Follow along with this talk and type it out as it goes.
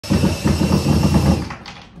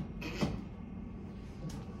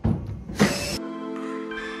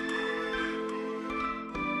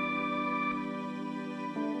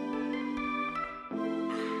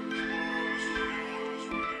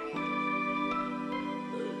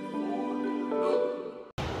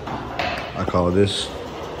call this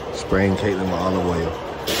spraying Caitlin with olive oil.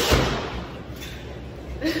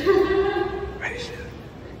 Ready, shit.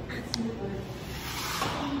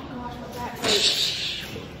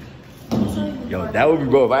 Yo, that would be,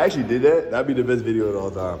 bro, if I actually did that, that'd be the best video of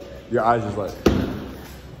all time. Your eyes just like.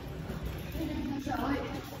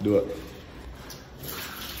 Do it.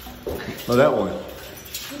 Oh, that one.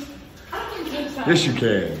 Yes, you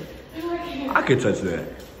can. I could touch that.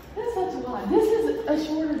 That's such a lot. This is a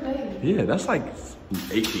shorter baby. Yeah, that's like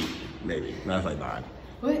 8 feet, maybe. No, that's like 9.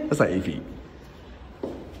 What? That's like 8 feet.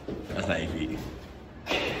 That's not 8 feet.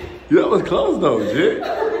 Yeah, that was close though, Jit.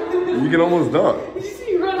 You can almost dunk. Did you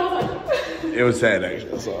see me run? I was like... It was sad,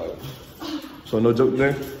 actually. I saw it. So no joke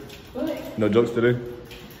today? What? No jokes today?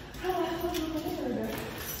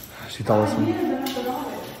 She told us.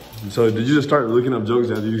 So did you just start looking up jokes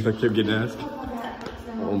after you kept getting asked?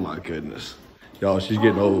 Oh my goodness. Y'all, she's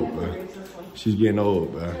getting old, man. She's getting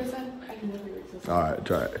old, man. All right,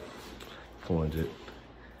 try it. Come on, Jit.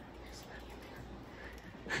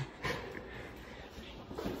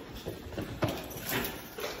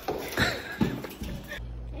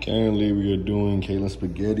 Currently, we are doing Caitlin's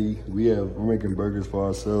spaghetti. We're making burgers for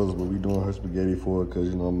ourselves, but we're doing her spaghetti for her because,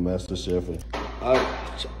 you know, I'm a master chef. And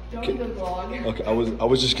Don't do the vlog. Okay, I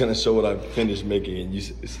was just gonna show what I finished making, and you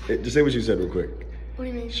just say what you said real quick. What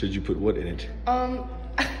do you mean? Should you put what in it? I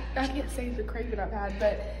can't say the craving I've had,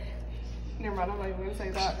 but never mind. I'm not even gonna say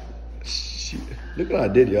that. Look what I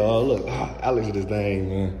did, y'all. Look, Alex did his thing,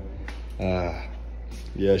 man.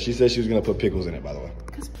 Yeah, she said she was gonna put pickles in it, by the way.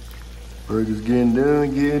 Burger's getting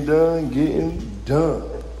done.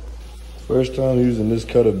 First time using this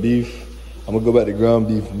cut of beef. I'm gonna go back to ground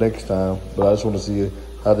beef next time, but I just want to see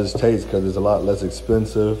how this tastes because it's a lot less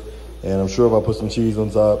expensive, and I'm sure if I put some cheese on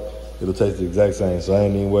top, it'll taste the exact same. So I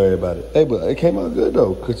ain't even worried about it. Hey, but it came out good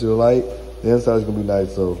though. Cooked it light. The inside's gonna be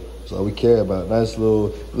nice, so all we care about. Nice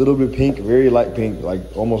little bit pink, very light pink, like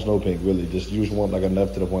almost no pink really. Just you just want like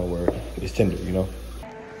enough to the point where it's tender, you know.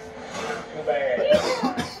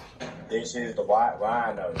 This is the white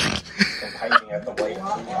rhino, competing at the weight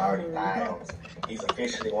of 230 pounds. He's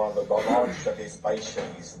officially one of the largest of his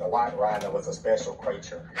species. The white rhino is a special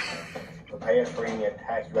creature. Prepared for any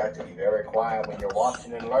attack, you have to be very quiet when you're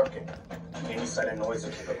watching and lurking. Any sudden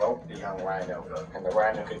noises could provoke the young rhino, and the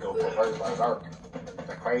rhino could go berserk.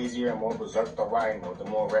 The crazier and more berserk the rhino, the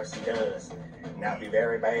more reps he does. And that'd be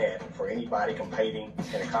very bad for anybody competing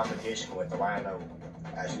in a competition with the rhino.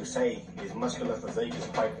 As you say, his muscular physique is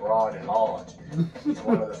quite broad and large. He's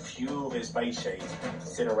one of the few of his species to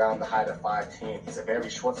sit around the height of 5'10". He's a very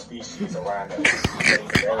short species of rhino. He's a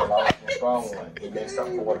very large and strong one. He makes up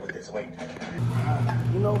for it with his weight.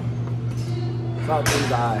 You know, some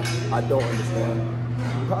things I don't understand.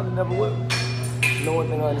 You probably never will. You know one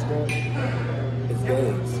thing I understand? It's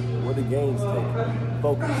games. What the games take?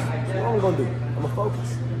 Focus. So what I'm gonna do? I'm gonna focus.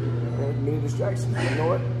 And many distractions. You know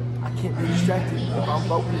what? I can't be distracted if I'm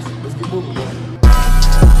focused. Let's get moving, man.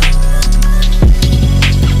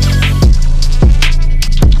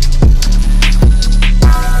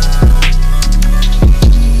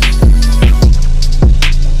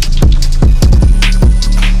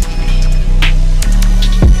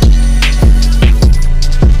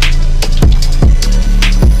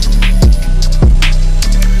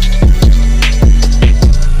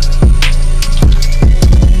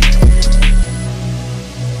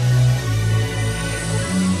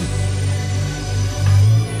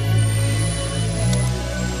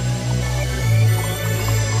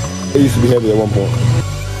 It used to be heavy at one point.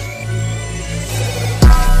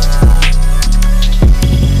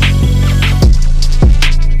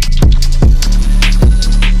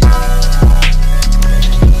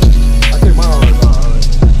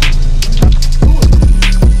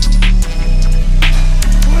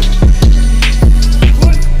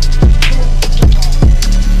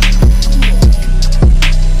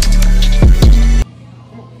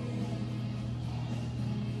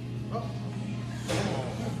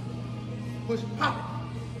 Push,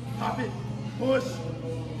 pop it, push.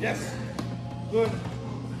 Yes, good.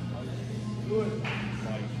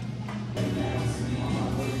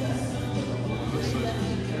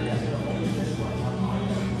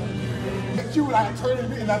 You and I turn it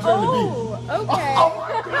and I turn the beat. Okay. Oh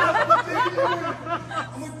my God, I'm a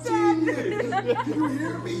genius. Do you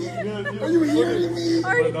hear me? Are you hearing me?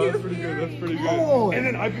 Are you? That's pretty good. That's pretty good. Oh. And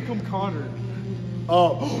then I become Connor.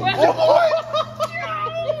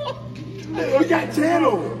 We got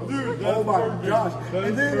channel. Dude, Oh my gosh.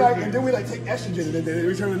 And then we take estrogen and then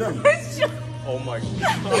we turn it up. Oh my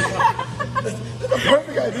God.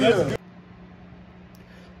 Perfect idea.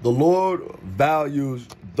 The Lord values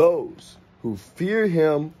those who fear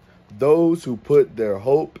him those who put their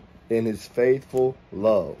hope in his faithful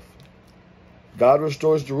love. God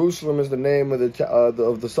restores Jerusalem is the name of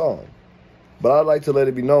the song. But I'd like to let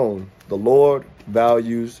it be known, the Lord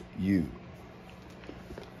values you.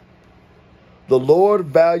 The Lord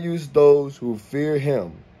values those who fear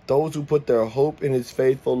him, those who put their hope in his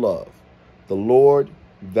faithful love. The Lord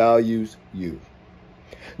values you.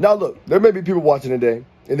 Now look, there may be people watching today,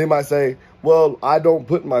 and they might say, well, I don't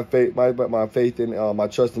put my faith in my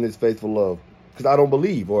trust in his faithful love because I don't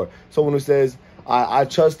believe. Or someone who says, I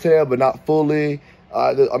trust him, but not fully.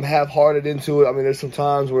 I'm half-hearted into it. I mean, there's some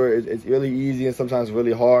times where it's really easy and sometimes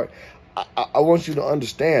really hard. I want you to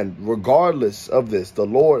understand, regardless of this, the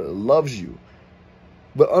Lord loves you.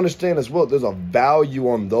 But understand as well, there's a value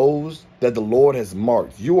on those that the Lord has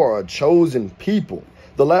marked. You are a chosen people.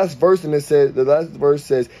 The last verse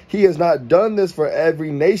says, he has not done this for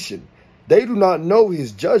every nation. They do not know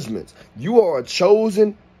his judgments. You are a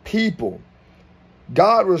chosen people.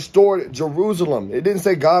 God restored Jerusalem. It didn't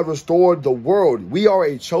say God restored the world. We are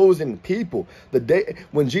a chosen people. The day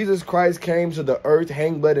when Jesus Christ came to the earth,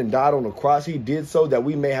 hung, bled, and died on the cross, he did so that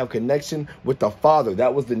we may have connection with the Father.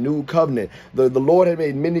 That was the new covenant. The Lord had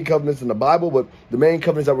made many covenants in the Bible, but the main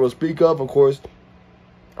covenants that we'll speak of course,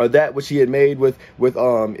 or that which he had made with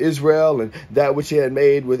Israel, and that which he had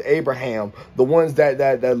made with Abraham, the ones that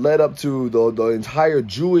led up to the entire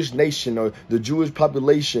Jewish nation or the Jewish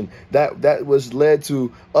population, that was led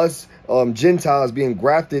to us Gentiles being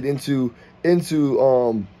grafted into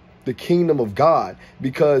the kingdom of God,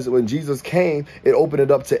 because when Jesus came, it opened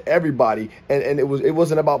it up to everybody, and it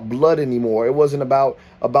wasn't about blood anymore. It wasn't about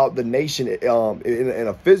the nation in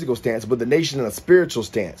a physical stance, but the nation in a spiritual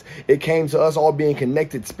stance. It came to us all being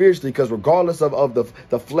connected spiritually, because regardless of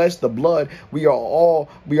the flesh, the blood, we are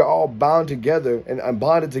all bound together and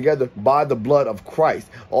bonded together by the blood of Christ.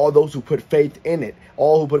 All those who put faith in it,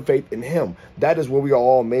 all who put faith in him, that is where we are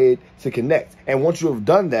all made to connect. And once you have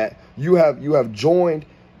done that, you have joined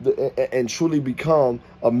and truly become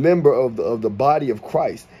a member of the body of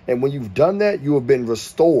Christ. And when you've done that, you have been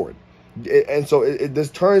restored. And so this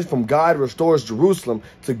turns from God restores Jerusalem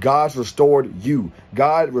to God's restored you.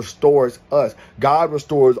 God restores us. God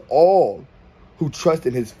restores all who trust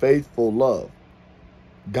in his faithful love.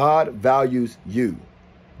 God values you.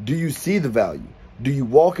 Do you see the value? Do you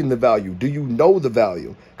walk in the value? Do you know the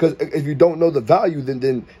value? Because if you don't know the value,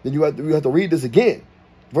 then you have to read this again.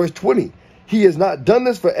 Verse 20. He has not done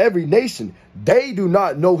this for every nation. They do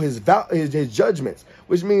not know his judgments,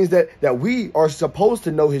 which means that we are supposed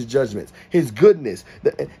to know his judgments, his goodness.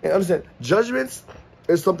 And understand, judgments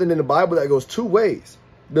is something in the Bible that goes two ways.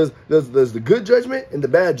 There's the good judgment and the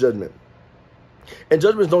bad judgment. And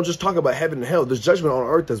judgments don't just talk about heaven and hell. There's judgment on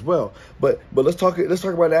earth as well. But let's talk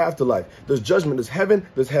about the afterlife. There's judgment. There's heaven.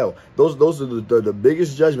 There's hell. Those are the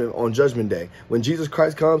biggest judgment on Judgment Day, when Jesus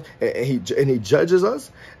Christ comes and he judges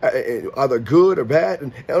us, either good or bad.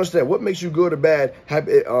 And understand, what makes you good or bad,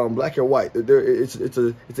 black or white. It's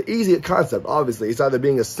an easy concept. Obviously, it's either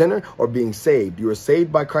being a sinner or being saved. You are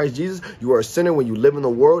saved by Christ Jesus. You are a sinner when you live in the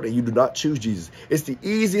world and you do not choose Jesus. It's the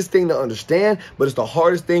easiest thing to understand, but it's the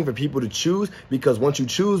hardest thing for people to choose, because once you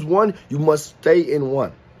choose one, you must stay in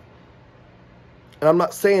one. And I'm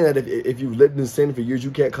not saying that if you've lived in sin for years,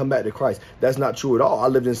 you can't come back to Christ. That's not true at all. I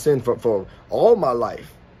lived in sin for all my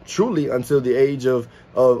life, truly, until the age of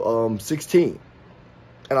 16.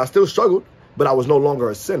 And I still struggled, but I was no longer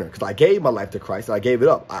a sinner, because I gave my life to Christ. I gave it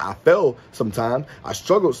up. I fell sometimes. I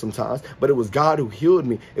struggled sometimes, but it was God who healed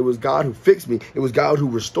me. It was God who fixed me. It was God who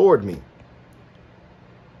restored me.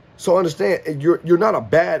 So understand, you're not a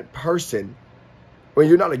bad person, or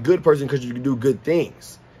you're not a good person because you can do good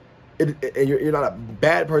things. And you're not a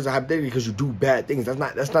bad person hypothetically because you do bad things.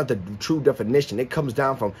 That's not the true definition. It comes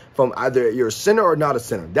down from either you're a sinner or not a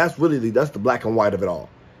sinner. That's the black and white of it all.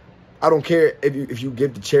 I don't care if you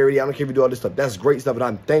give to charity. I don't care if you do all this stuff. That's great stuff, and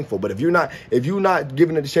I'm thankful. But if you're not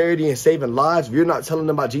giving to charity and saving lives, if you're not telling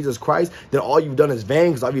them about Jesus Christ, then all you've done is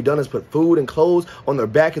vain, because all you've done is put food and clothes on their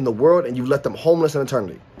back in the world, and you've left them homeless in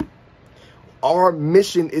eternity. Our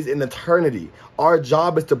mission is in eternity. Our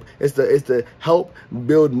job is to help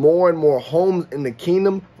build more and more homes in the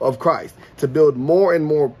kingdom of Christ, to build more and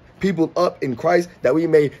more people up in Christ, that we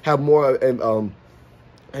may have more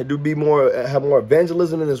have more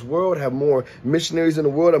evangelism in this world, have more missionaries in the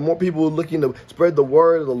world, have more people looking to spread the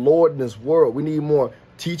word of the Lord in this world. We need more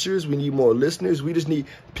teachers. We need more listeners. We just need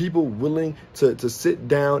people willing to sit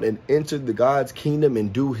down and enter the God's kingdom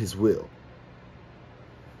and do his will.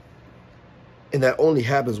 And that only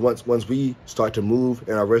happens once we start to move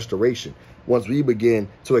in our restoration. Once we begin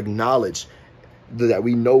to acknowledge that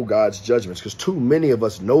we know God's judgments, because too many of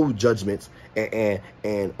us know judgments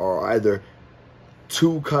and are either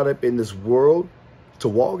too caught up in this world to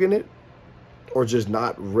walk in it, or just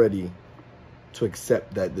not ready to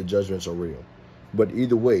accept that the judgments are real. But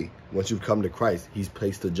either way, once you've come to Christ, he's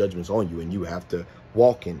placed the judgments on you, and you have to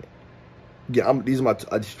walk in it. Again, these are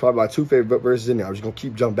probably my two favorite verses in there. I'm just going to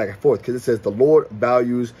keep jumping back and forth, because it says, the Lord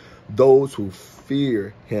values those who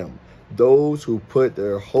fear him, those who put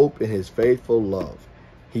their hope in his faithful love.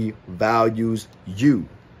 He values you.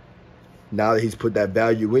 Now that he's put that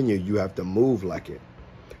value in you, you have to move like it.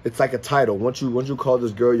 It's like a title. Once you call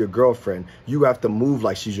this girl your girlfriend, you have to move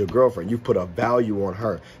like she's your girlfriend. You put a value on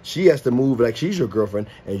her. She has to move like she's your girlfriend,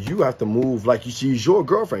 and you have to move like she's your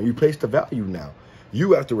girlfriend. You place the value now.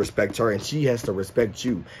 You have to respect her, and she has to respect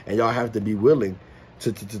you. And y'all have to be willing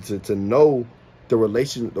to know the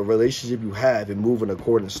relationship you have and move in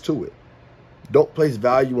accordance to it. Don't place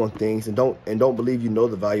value on things, and don't believe you know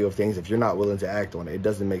the value of things if you're not willing to act on it. It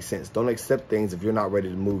doesn't make sense. Don't accept things if you're not ready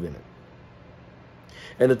to move in it.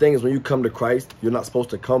 And the thing is, when you come to Christ, you're not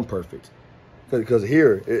supposed to come perfect, because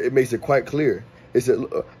here it makes it quite clear. It said,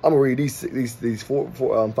 I'm gonna read these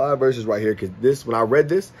five verses right here, because when I read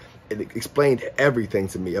this, it explained everything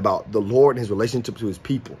to me about the Lord and his relationship to his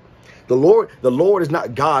people. The Lord is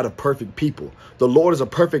not God of perfect people. The Lord is a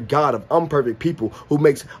perfect God of imperfect people, who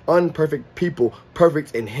makes imperfect people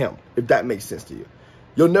perfect in him, if that makes sense to you.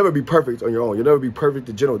 You'll never be perfect on your own. You'll never be perfect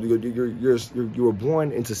in general. You were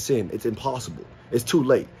born into sin. It's impossible. It's too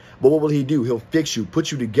late. But what will he do? He'll fix you,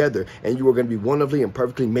 put you together, and you are going to be wonderfully and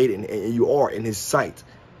perfectly made, and you are in his sight.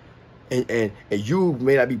 And you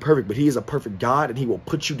may not be perfect, but he is a perfect God, and he will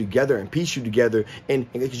put you together and piece you together,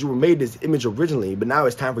 and because you were made this image originally, but now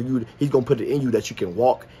it's time for you. He's going to put it in you that you can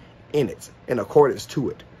walk in it, in accordance to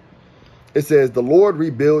it. It says, the Lord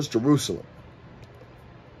rebuilds Jerusalem.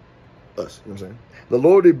 Us, you know what I'm saying? The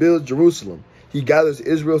Lord rebuilds Jerusalem. He gathers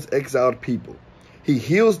Israel's exiled people. He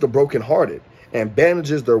heals the brokenhearted and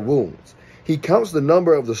bandages their wounds. He counts the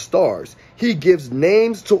number of the stars. He gives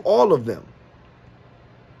names to all of them.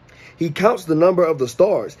 He counts the number of the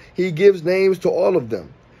stars. He gives names to all of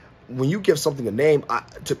them. When you give something a name, I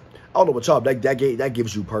don't know about y'all, that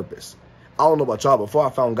gives you purpose. I don't know about y'all, before I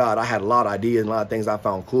found God, I had a lot of ideas and a lot of things I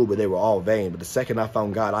found cool, but they were all vain. But the second I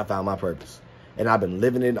found God, I found my purpose. And I've been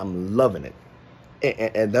living it. I'm loving it.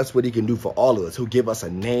 And that's what he can do for all of us. He'll give us a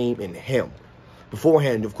name in him.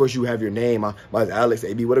 Beforehand, of course, you have your name. My Alex,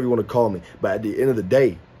 AB, whatever you want to call me. But at the end of the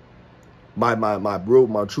day, my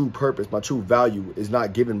true purpose, my true value is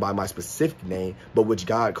not given by my specific name, but which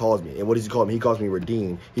God calls me. And what does he call me? He calls me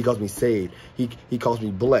redeemed. He calls me saved. He calls me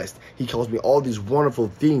blessed. He calls me all these wonderful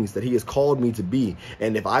things that he has called me to be.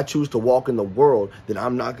 And if I choose to walk in the world, then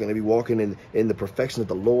I'm not going to be walking in the perfection that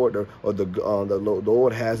the Lord or the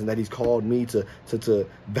Lord has, and that he's called me to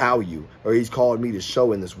value, or he's called me to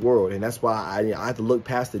show in this world. And that's why I have to look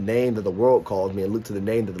past the name that the world calls me and look to the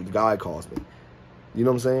name that God calls me. You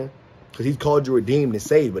know what I'm saying? Because he's called you redeemed and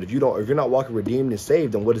saved. But if you're not walking redeemed and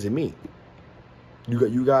saved, then what does it mean?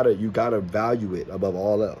 You gotta value it above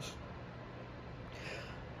all else.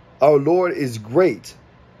 Our Lord is great,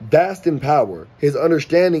 vast in power. His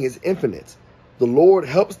understanding is infinite. The Lord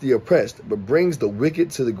helps the oppressed, but brings the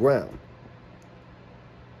wicked to the ground.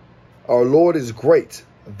 Our Lord is great,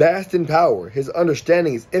 vast in power. His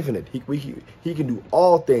understanding is infinite. He can do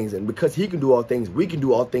all things, and because he can do all things, we can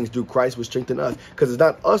do all things through Christ, which strengthens us. Because it's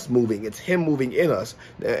not us moving, it's him moving in us.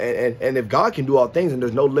 And if God can do all things, then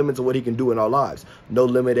there's no limit to what he can do in our lives. No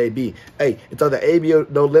limit AB. Hey, it's either AB or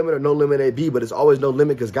no limit AB, but it's always no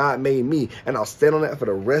limit because God made me, and I'll stand on that for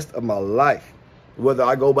the rest of my life. Whether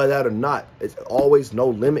I go by that or not, it's always no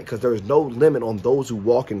limit, because there is no limit on those who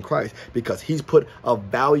walk in Christ, because he's put a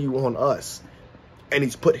value on us. And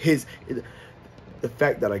he's put the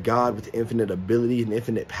fact that a God with infinite ability and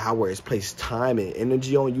infinite power has placed time and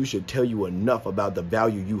energy on you should tell you enough about the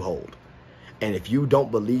value you hold. And if you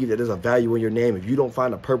don't believe that there's a value in your name, if you don't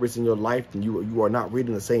find a purpose in your life, then you are not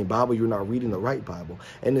reading the same Bible. You're not reading the right Bible.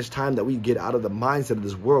 And it's time that we get out of the mindset of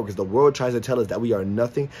this world, because the world tries to tell us that we are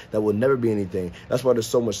nothing, that will never be anything. That's why there's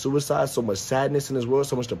so much suicide, so much sadness in this world,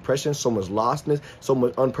 so much depression, so much lostness, so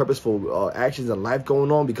much unpurposeful actions in life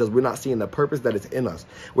going on, because we're not seeing the purpose that is in us.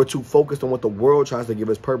 We're too focused on what the world tries to give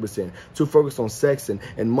us purpose in, too focused on sex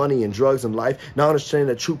and money and drugs and life, not understanding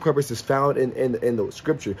that true purpose is found in the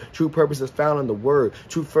scripture. True purpose is found in the word.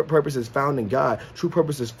 True purpose is found in God. True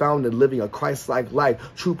purpose is found in living a Christ-like life.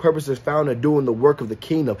 True purpose is found in doing the work of the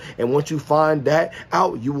kingdom. And once you find that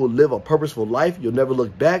out, you will live a purposeful life. You'll never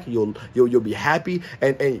look back. You'll be happy,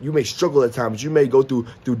 and you may struggle at times. You may go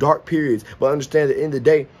through dark periods, but understand that in the end of the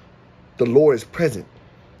day, the Lord is present.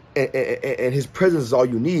 and his presence is all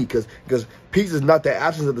you need, because peace is not the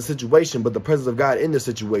absence of the situation, but the presence of God in the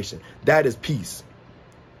situation. That is peace.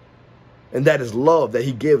 And that is love that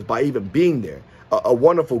he gives by even being there. A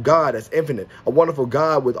wonderful God that's infinite, a wonderful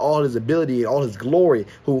God with all his ability and all his glory,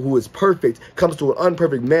 who is perfect, comes to an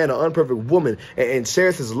unperfect man, an unperfect woman, and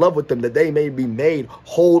shares his love with them that they may be made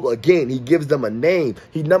whole again. He gives them a name.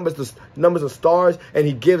 He numbers the stars and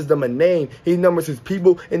he gives them a name. He numbers his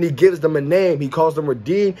people and he gives them a name. He calls them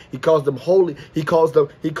redeemed. He calls them holy. He calls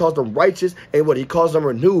them righteous, and what he calls them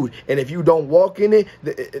renewed. And if you don't walk in it,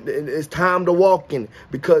 it's time to walk in it,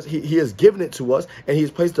 because he has given it to us and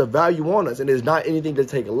he's placed a value on us, and it's not anything to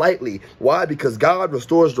take lightly. Why? Because God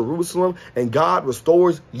restores Jerusalem and God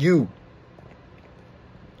restores you.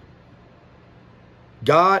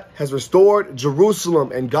 God has restored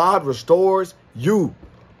Jerusalem and God restores you.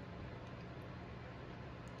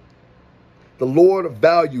 The Lord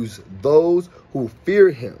values those who fear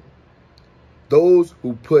him, those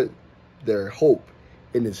who put their hope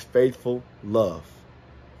in his faithful love.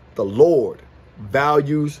 The Lord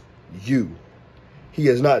values you. He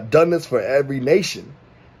has not done this for every nation.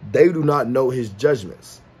 They do not know his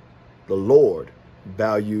judgments. The Lord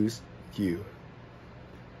values you.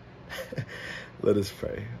 Let us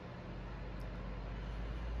pray.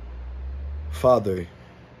 Father,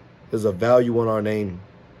 there's a value on our name.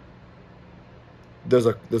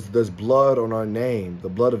 There's blood on our name. The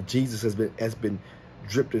blood of Jesus has been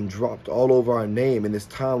dripped and dropped all over our name in this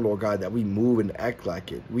time, Lord God, that we move and act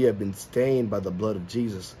like it. We have been stained by the blood of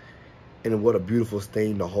Jesus. And what a beautiful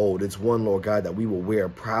stain to hold. It's one, Lord God, that we will wear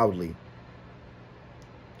proudly.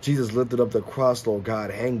 Jesus lifted up the cross, Lord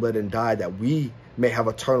God, hang, bled, and died that we may have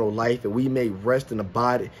eternal life, and we may rest and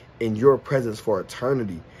abide in your presence for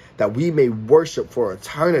eternity, that we may worship for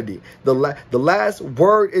eternity. The last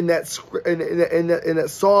word in that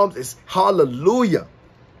Psalms is hallelujah.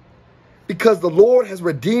 Because the Lord has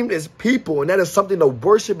redeemed his people, and that is something to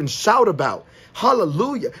worship and shout about.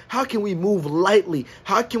 Hallelujah. How can we move lightly?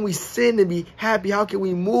 How can we sin and be happy? How can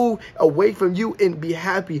we move away from you and be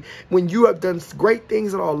happy when you have done great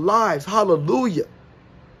things in our lives? Hallelujah.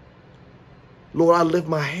 Lord, I lift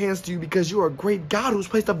my hands to you because you are a great God who's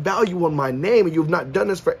placed a value on my name, and you have not done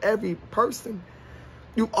this for every person.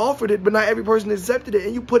 You offered it, but not every person accepted it.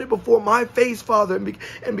 And you put it before my face, Father.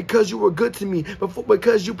 And because you were good to me,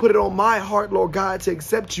 because you put it on my heart, Lord God, to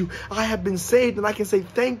accept you, I have been saved, and I can say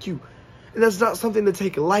thank you. And that's not something to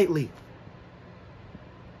take lightly.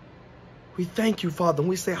 We thank you, Father, and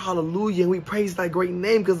we say hallelujah, and we praise thy great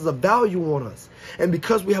name because there's a value on us. And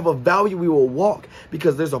because we have a value, we will walk,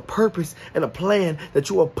 because there's a purpose and a plan that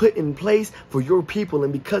you have put in place for your people.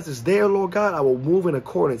 And because it's there, Lord God, I will move in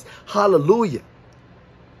accordance. Hallelujah.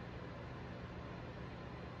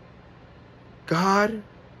 God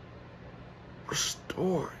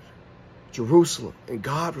restored Jerusalem, and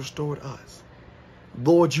God restored us.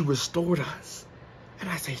 Lord, you restored us, and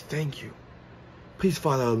I say thank you. Please,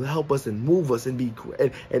 Father, help us and move us and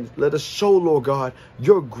let us show, Lord God,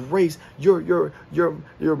 your grace, your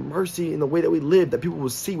mercy in the way that we live, that people will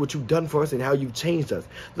see what you've done for us and how you've changed us.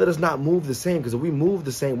 Let us not move the same, because if we move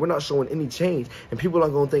the same, we're not showing any change, and people are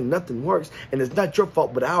going to think nothing works, and it's not your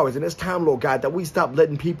fault but ours. And it's time, Lord God, that we stop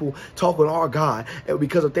letting people talk on our God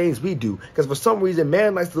because of things we do. Because for some reason,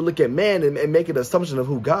 man likes to look at man and make an assumption of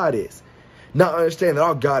who God is. Not understand that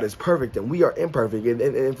our God is perfect and we are imperfect.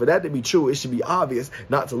 And for that to be true, it should be obvious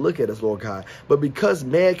not to look at us, Lord God. But because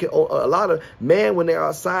man a lot of man, when they're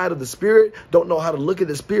outside of the spirit, don't know how to look at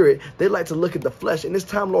the spirit. They like to look at the flesh. And it's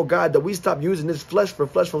time, Lord God, that we stop using this flesh for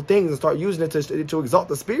fleshful things and start using it to exalt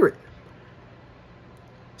the spirit.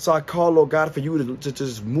 So I call, Lord God, for you to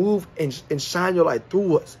just move and shine your light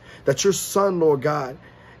through us. That your son, Lord God,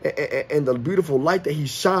 and the beautiful light that he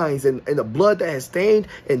shines, and the blood that has stained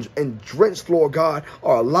and drenched, Lord God,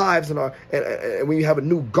 our lives, and when we have a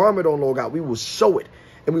new garment on, Lord God, we will show it.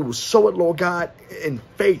 And we will show it, Lord God, in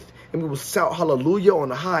faith. And we will shout hallelujah on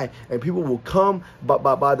the high. And people will come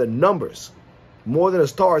by the numbers, more than the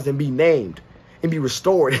stars, and be named and be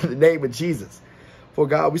restored in the name of Jesus. For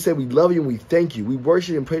God, we say we love you and we thank you. We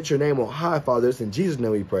worship and praise your name on high, Father. It's in Jesus'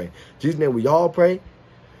 name we pray. In Jesus' name we all pray.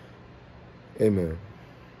 Amen.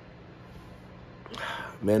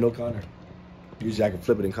 Man, no Connor. Usually I can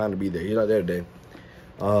flip it and Connor be there. He's not there today.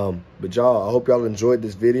 But y'all, I hope y'all enjoyed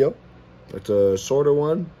this video. It's a shorter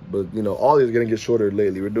one, but you know, all these are gonna get shorter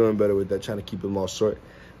lately. We're doing better with that, trying to keep them all short.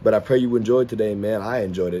 But I pray you enjoyed today, man. I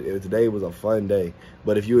enjoyed it. Today was a fun day.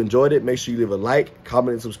 But if you enjoyed it, make sure you leave a like,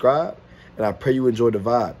 comment, and subscribe. And I pray you enjoyed the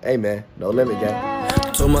vibe. Hey, man, no limit, gang.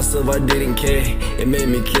 Told myself I didn't care, it made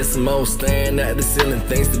me kiss some more. Staring at the ceiling,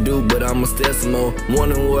 things to do, but I'ma stare some more.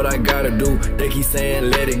 Wondering what I gotta do, they keep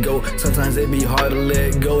saying let it go. Sometimes it be hard to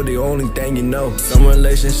let go, the only thing you know. Some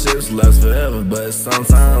relationships last forever, but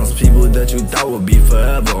sometimes people that you thought would be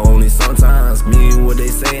forever, only sometimes mean what they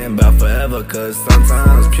saying about forever. Cause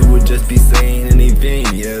sometimes people just be saying anything,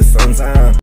 yeah, sometimes.